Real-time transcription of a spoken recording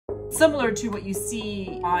Similar to what you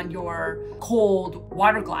see on your cold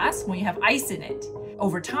water glass when you have ice in it.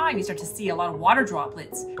 Over time, you start to see a lot of water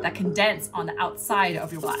droplets that condense on the outside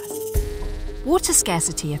of your glass. Water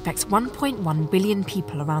scarcity affects 1.1 billion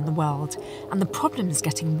people around the world, and the problem is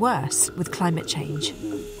getting worse with climate change.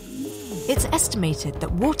 It's estimated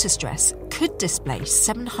that water stress could displace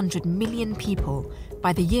 700 million people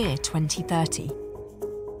by the year 2030.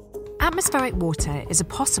 Atmospheric water is a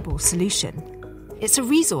possible solution. It's a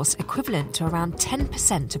resource equivalent to around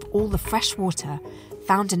 10% of all the fresh water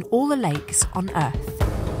found in all the lakes on Earth.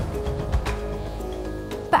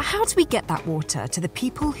 But how do we get that water to the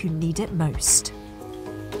people who need it most?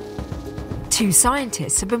 Two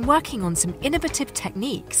scientists have been working on some innovative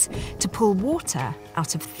techniques to pull water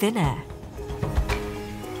out of thin air.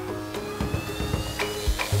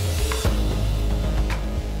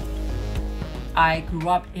 I grew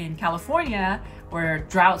up in California, where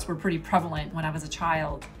droughts were pretty prevalent when I was a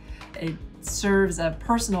child. It serves a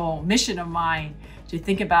personal mission of mine to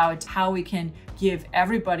think about how we can give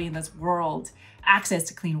everybody in this world access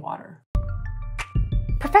to clean water.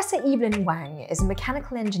 Professor Evelyn Wang is a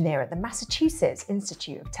mechanical engineer at the Massachusetts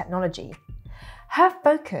Institute of Technology. Her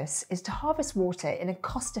focus is to harvest water in a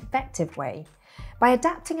cost-effective way by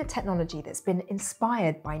adapting a technology that's been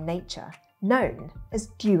inspired by nature, known as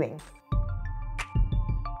dewing.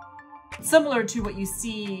 Similar to what you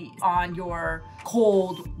see on your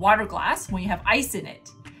cold water glass when you have ice in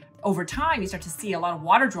it. Over time, you start to see a lot of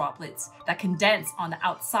water droplets that condense on the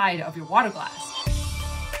outside of your water glass.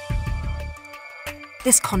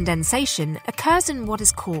 This condensation occurs in what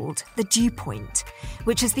is called the dew point,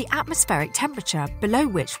 which is the atmospheric temperature below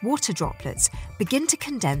which water droplets begin to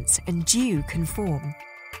condense and dew can form.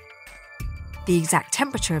 The exact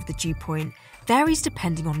temperature of the dew point varies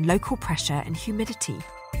depending on local pressure and humidity.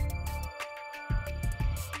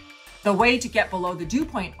 The way to get below the dew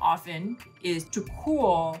point often is to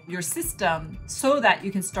cool your system so that you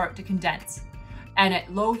can start to condense. And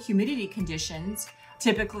at low humidity conditions,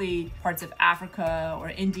 typically parts of Africa or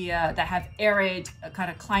India that have arid kind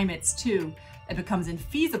of climates too, it becomes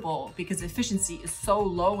infeasible because efficiency is so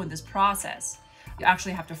low in this process. You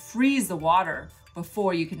actually have to freeze the water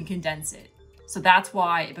before you can condense it. So that's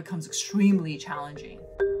why it becomes extremely challenging.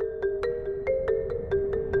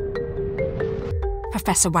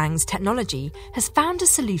 Professor Wang's technology has found a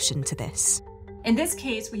solution to this. In this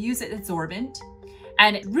case, we use an adsorbent,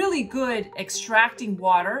 and it's really good extracting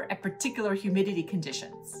water at particular humidity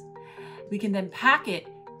conditions. We can then pack it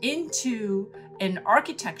into an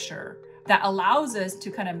architecture that allows us to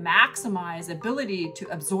kind of maximize the ability to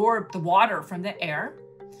absorb the water from the air.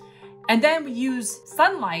 And then we use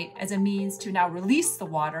sunlight as a means to now release the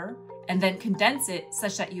water and then condense it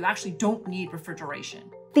such that you actually don't need refrigeration.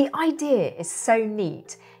 The idea is so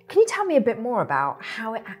neat. Can you tell me a bit more about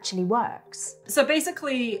how it actually works? So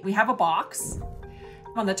basically, we have a box.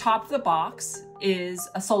 On the top of the box is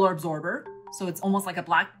a solar absorber. So it's almost like a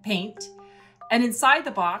black paint. And inside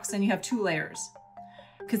the box, then you have two layers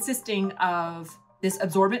consisting of this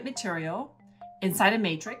absorbent material inside a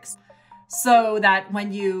matrix, so that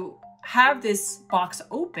when you have this box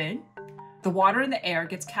open, the water and the air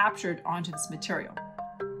gets captured onto this material.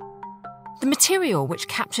 The material which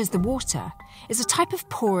captures the water is a type of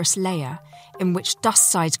porous layer in which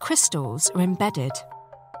dust-sized crystals are embedded.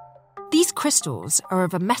 These crystals are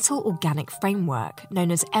of a metal organic framework known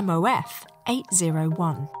as MOF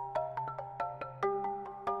 801.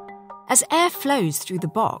 As air flows through the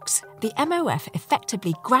box, the MOF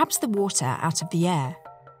effectively grabs the water out of the air.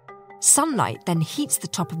 Sunlight then heats the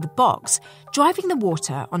top of the box, driving the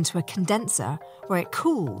water onto a condenser where it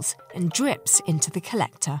cools and drips into the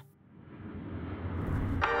collector.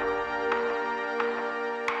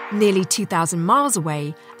 Nearly 2,000 miles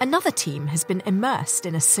away, another team has been immersed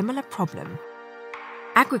in a similar problem.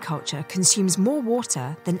 Agriculture consumes more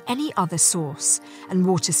water than any other source, and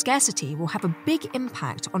water scarcity will have a big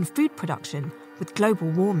impact on food production with global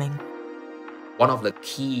warming. One of the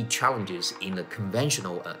key challenges in the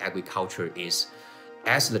conventional agriculture is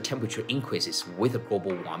as the temperature increases with the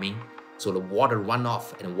global warming, so the water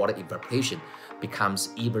runoff and water evaporation becomes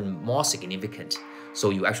even more significant. So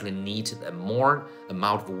you actually need a more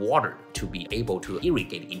amount of water to be able to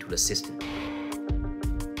irrigate into the system.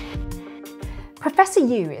 Professor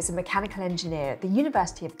Yu is a mechanical engineer at the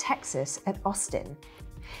University of Texas at Austin.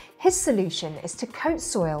 His solution is to coat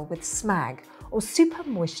soil with SMAG, or super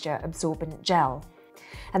moisture absorbent gel.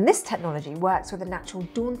 And this technology works with a natural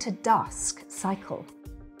dawn to dusk cycle.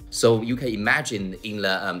 So you can imagine in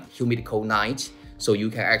the humid cold night, so you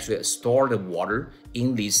can actually store the water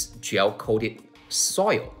in this gel-coated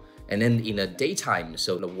soil. And then in the daytime,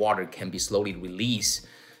 so the water can be slowly released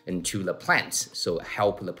into the plants, so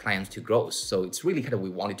help the plants to grow. So it's really kind of, we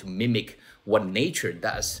wanted to mimic what nature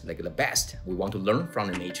does, like the best. We want to learn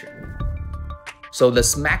from the nature. So the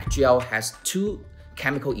SMAC gel has two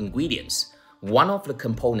chemical ingredients. One of the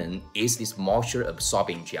component is this moisture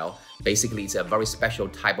absorbing gel. Basically, it's a very special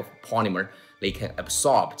type of polymer. They can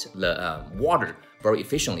absorb the water very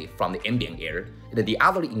efficiently from the ambient air. And the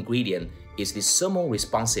other ingredient is this thermal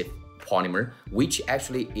responsive polymer, which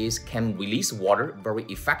actually can release water very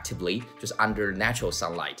effectively just under natural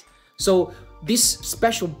sunlight. So this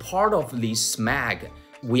special part of the SMAG,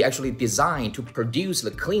 we actually designed to produce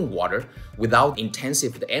the clean water without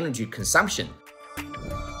intensive energy consumption.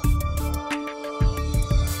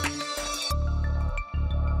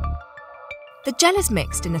 The gel is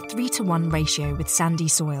mixed in a 3-to-1 ratio with sandy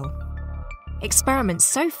soil. Experiments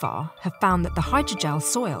so far have found that the hydrogel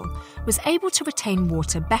soil was able to retain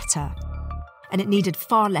water better, and it needed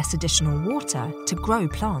far less additional water to grow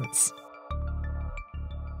plants.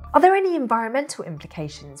 Are there any environmental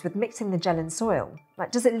implications with mixing the gel in soil?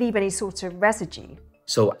 Like, does it leave any sort of residue?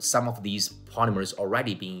 So some of these polymers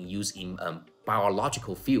already being used in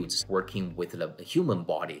biological fields, working with the human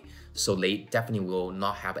body. So they definitely will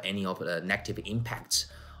not have any of the negative impacts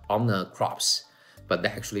on the crops. But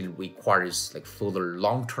that actually requires like further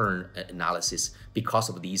long-term analysis because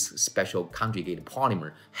of these special conjugated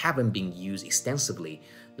polymer haven't been used extensively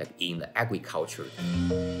like in the agriculture.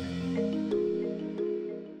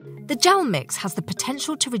 The gel mix has the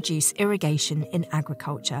potential to reduce irrigation in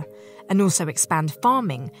agriculture and also expand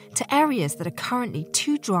farming to areas that are currently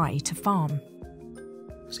too dry to farm.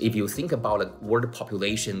 So if you think about the world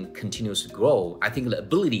population continues to grow, I think the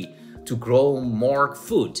ability to grow more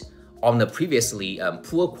food on the previously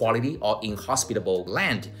poor quality or inhospitable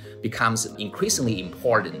land becomes increasingly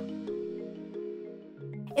important.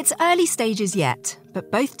 It's early stages yet,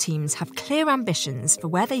 but both teams have clear ambitions for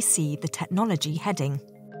where they see the technology heading.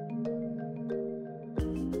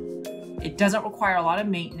 It doesn't require a lot of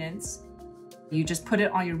maintenance. You just put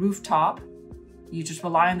it on your rooftop. You just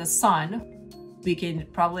rely on the sun. We can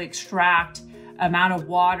probably extract amount of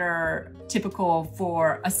water typical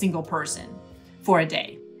for a single person for a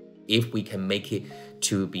day. If we can make it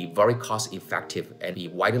to be very cost effective and be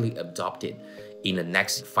widely adopted in the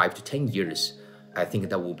next 5 to 10 years, I think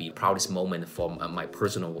that will be the proudest moment for my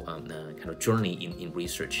personal kind of journey in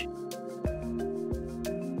research.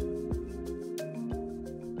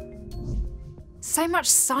 So much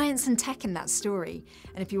science and tech in that story.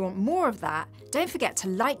 And if you want more of that, don't forget to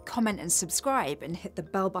like, comment and subscribe and hit the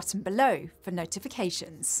bell button below for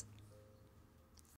notifications.